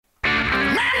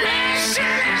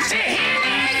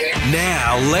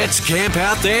Now let's camp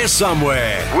out there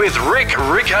somewhere with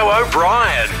Rico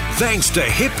O'Brien. Thanks to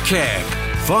Hip Camp.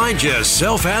 Find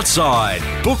yourself outside.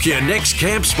 Book your next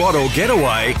camp spot or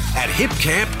getaway at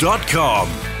hipcamp.com.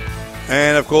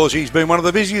 And, of course, he's been one of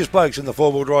the busiest blokes in the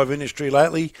four-wheel drive industry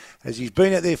lately, as he's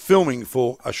been out there filming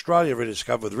for Australia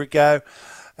Rediscovered with Rico.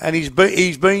 And he's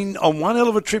been on one hell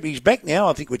of a trip. He's back now,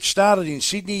 I think, which started in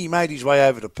Sydney. He made his way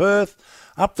over to Perth,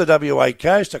 up the WA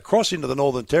coast, across into the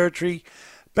Northern Territory,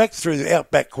 back through the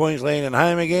outback Queensland and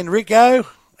home again. Rico,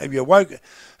 have you woken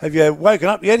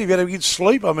up yet? Have you had a good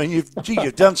sleep? I mean,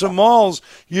 you've done some miles,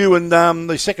 you and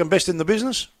the second best in the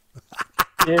business.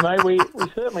 Yeah, mate, we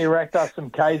certainly racked up some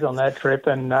Ks on that trip,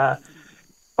 and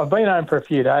I've been home for a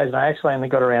few days, and I actually only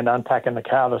got around to unpacking the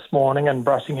car this morning and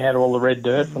brushing out all the red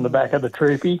dirt from the back of the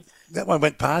troopy. That one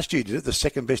went past you, did it? The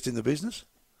second best in the business?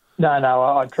 No,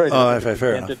 I treated it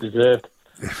fair as it deserved.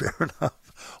 Yeah, fair enough.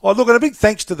 Oh, look, and a big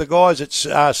thanks to the guys at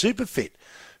Superfit,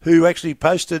 who actually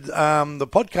posted the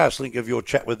podcast link of your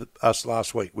chat with us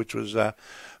last week, which was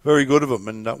very good of them.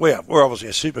 And we're obviously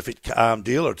a Superfit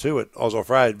dealer too at Oz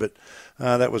Off-Road, but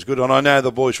that was good. And I know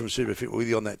the boys from Superfit were with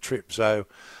you on that trip, so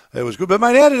it was good. But,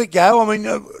 mate, how did it go? I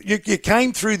mean, you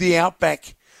came through the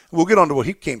outback. We'll get onto a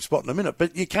hip camp spot in a minute,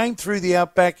 but you came through the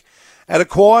outback at a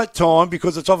quiet time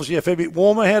because it's obviously a fair bit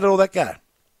warmer. How did all that go?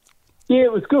 Yeah,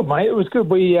 it was good, mate. It was good.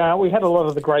 We had a lot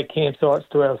of the great campsites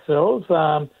to ourselves.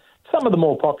 Some of the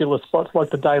more popular spots,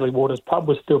 like the Daily Waters pub,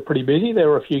 was still pretty busy. There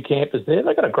were a few campers there.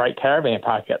 They got a great caravan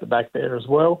park out the back there as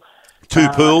well. Two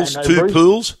pools. Yeah,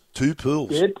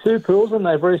 2 pools, and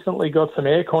they've recently got some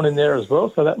aircon in there as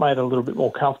well, so that made it a little bit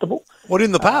more comfortable. What,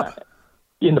 in the pub?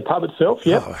 In the pub itself,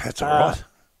 yeah. Oh, that's all right.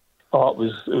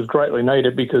 It was greatly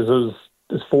needed because it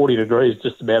was 40 degrees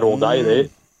just about all day there.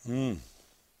 Mm.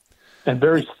 And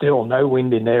very still, no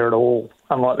wind in there at all.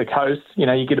 Unlike the coast,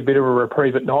 you get a bit of a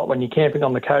reprieve at night when you're camping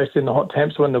on the coast in the hot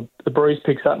temps when the breeze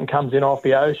picks up and comes in off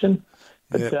the ocean.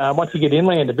 But once you get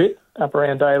inland a bit, up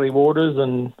around Daily Waters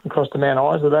and across to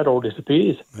Mount Isa, that all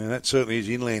disappears. Yeah, that certainly is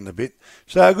inland a bit.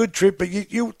 So a good trip, but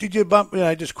you did you bump,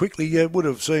 just quickly, you would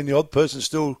have seen the odd person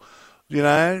still,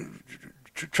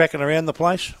 tracking around the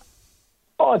place?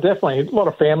 Oh, definitely. A lot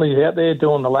of families out there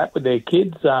doing the lap with their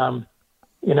kids,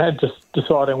 just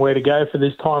deciding where to go for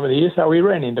this time of the year. So we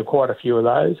ran into quite a few of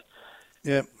those.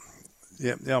 Yeah,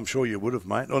 I'm sure you would have,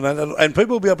 mate. And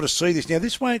people will be able to see this. Now,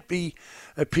 this won't be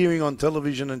appearing on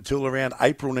television until around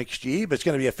April next year, but it's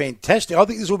going to be a fantastic. I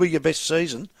think this will be your best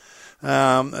season.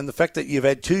 And the fact that you've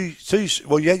had you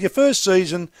had your first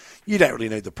season, you don't really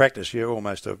need the practice. You're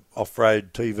almost an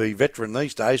off-road TV veteran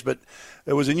these days, but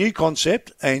it was a new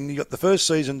concept, and you got the first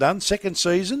season done. Second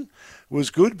season was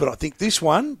good, but I think this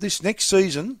next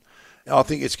season, I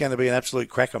think it's going to be an absolute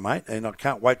cracker, mate, and I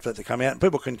can't wait for it to come out. And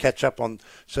people can catch up on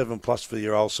 7+ for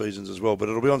your old seasons as well, but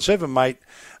it'll be on 7, mate,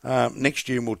 next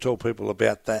year, and we'll tell people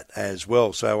about that as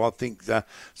well. So I think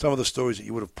some of the stories that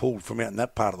you would have pulled from out in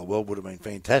that part of the world would have been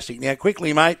fantastic. Now,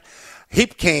 quickly, mate,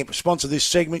 Hip Camp sponsor this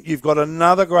segment. You've got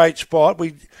another great spot.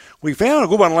 We found a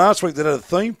good one last week that had a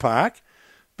theme park,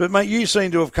 but, mate, you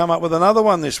seem to have come up with another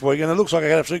one this week, and it looks like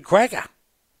an absolute cracker.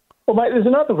 Well, mate, there's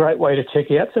another great way to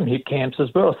check out some hip camps as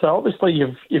well. So obviously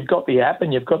you've got the app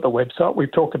and you've got the website.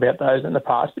 We've talked about those in the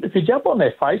past. But if you jump on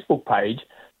their Facebook page,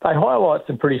 they highlight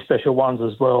some pretty special ones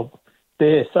as well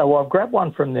there. So I've grabbed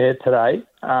one from there today.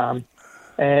 And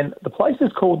the place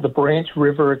is called the Branch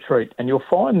River Retreat. And you'll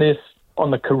find this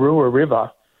on the Karua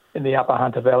River in the Upper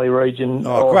Hunter Valley region.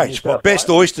 Oh, great spot. Best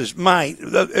oysters. Mate,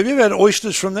 have you ever had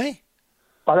oysters from there?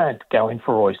 I don't go in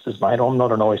for oysters, mate. I'm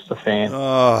not an oyster fan.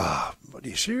 Oh, are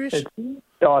you serious? It's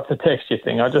a texture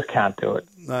thing. I just can't do it.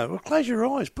 No, well, close your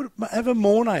eyes. Have a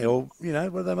Mornay or,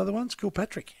 what are them other ones?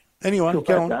 Kilpatrick. Anyway,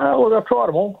 go on. No, look, I've tried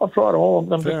them all.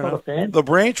 I'm just not a fan. The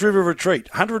Branch River Retreat,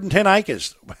 110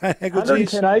 acres.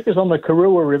 110 acres on the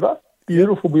Karua River.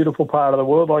 Beautiful, beautiful part of the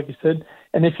world, like you said.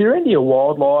 And if you're into your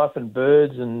wildlife and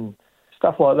birds and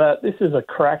stuff like that, this is a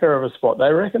cracker of a spot.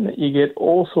 They reckon that you get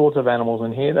all sorts of animals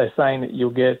in here. They're saying that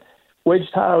you'll get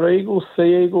wedge-tailed eagles,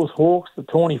 sea eagles, hawks, the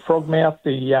tawny frogmouth,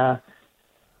 the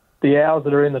owls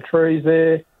that are in the trees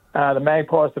there, the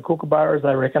magpies, the kookaburras.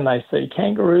 They reckon they see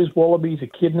kangaroos, wallabies,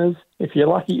 echidnas. If you're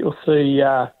lucky, you'll see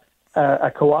a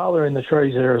koala in the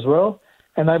trees there as well.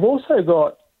 And they've also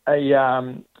got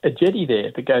a jetty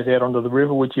there that goes out onto the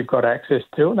river, which you've got access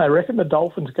to, and they reckon the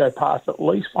dolphins go past at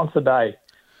least once a day.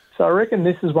 So I reckon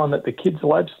this is one that the kids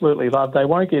will absolutely love. They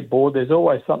won't get bored. There's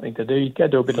always something to do. You go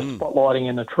do a bit of spotlighting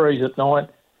in the trees at night.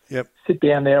 Yep. Sit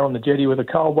down there on the jetty with a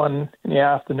cold one in the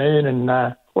afternoon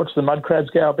and watch the mud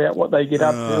crabs go about what they get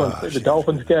up to and see the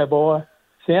dolphins go by.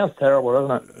 Sounds terrible,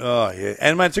 doesn't it? Oh, yeah.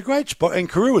 And, mate, it's a great spot. And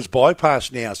Karua's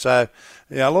bypassed now. So,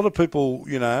 a lot of people,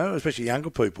 especially younger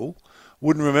people,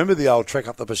 wouldn't remember the old trek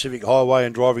up the Pacific Highway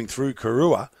and driving through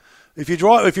Karua. If you're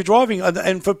driving,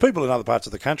 and for people in other parts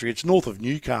of the country, it's north of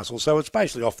Newcastle, so it's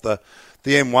basically off the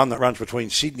M1 that runs between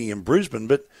Sydney and Brisbane.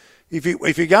 But if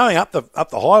you're going up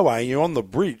the highway and you're on the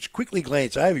bridge, quickly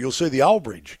glance over, you'll see the old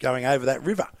bridge going over that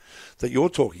river that you're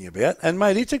talking about. And,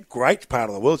 mate, it's a great part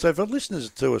of the world. So for listeners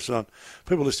to us,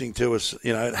 people listening to us,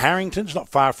 at Harrington's, not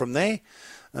far from there,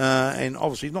 and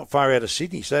obviously not far out of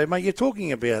Sydney. So, mate, you're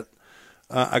talking about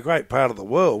a great part of the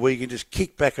world where you can just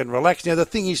kick back and relax. Now, the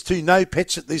thing is, too, no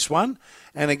pets at this one.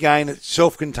 And, again, it's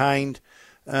self-contained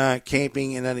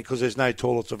camping, and only because there's no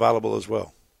toilets available as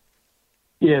well.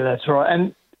 Yeah, that's right.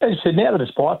 And as you said, now that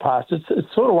it's bypassed,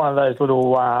 it's sort of one of those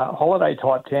little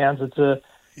holiday-type towns.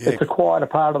 It's a quieter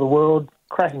part of the world,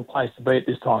 cracking place to be at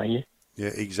this time of year.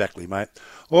 Yeah, exactly, mate.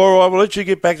 All right, we'll let you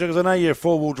get back to it because I know you're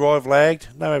four-wheel drive lagged.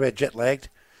 No about jet lagged.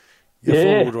 You're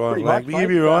four-wheel drive lagged, but you'll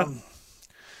be right.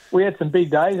 We had some big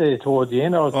days there towards the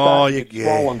end. I was starting to get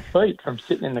swollen feet from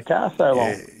sitting in the car so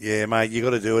long. Yeah, mate, you got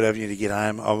to do it, haven't you, to get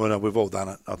home? I mean, we've all done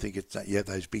it. I think it's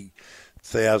those big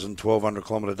 1,000, 1,200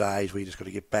 kilometre days where you just got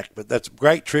to get back. But that's a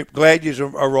great trip. Glad you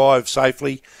arrived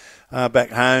safely back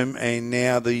home, and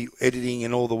now the editing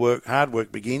and all the hard work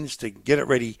begins to get it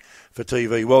ready for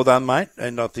TV. Well done, mate,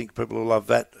 and I think people will love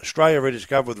that. Australia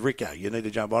Rediscovered with Rico. You need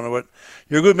to jump onto it.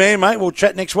 You're a good man, mate. We'll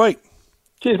chat next week.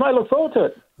 Cheers, mate. Look forward to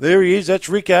it. There he is. That's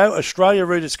Rico, Australia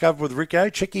Rediscovered with Rico.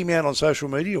 Check him out on social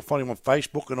media. You'll find him on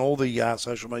Facebook and all the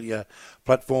social media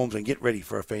platforms, and get ready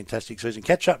for a fantastic season.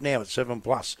 Catch up now at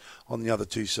 7+ on the other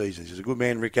 2 seasons. He's a good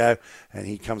man, Rico, and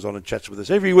he comes on and chats with us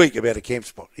every week about a camp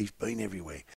spot. He's been everywhere.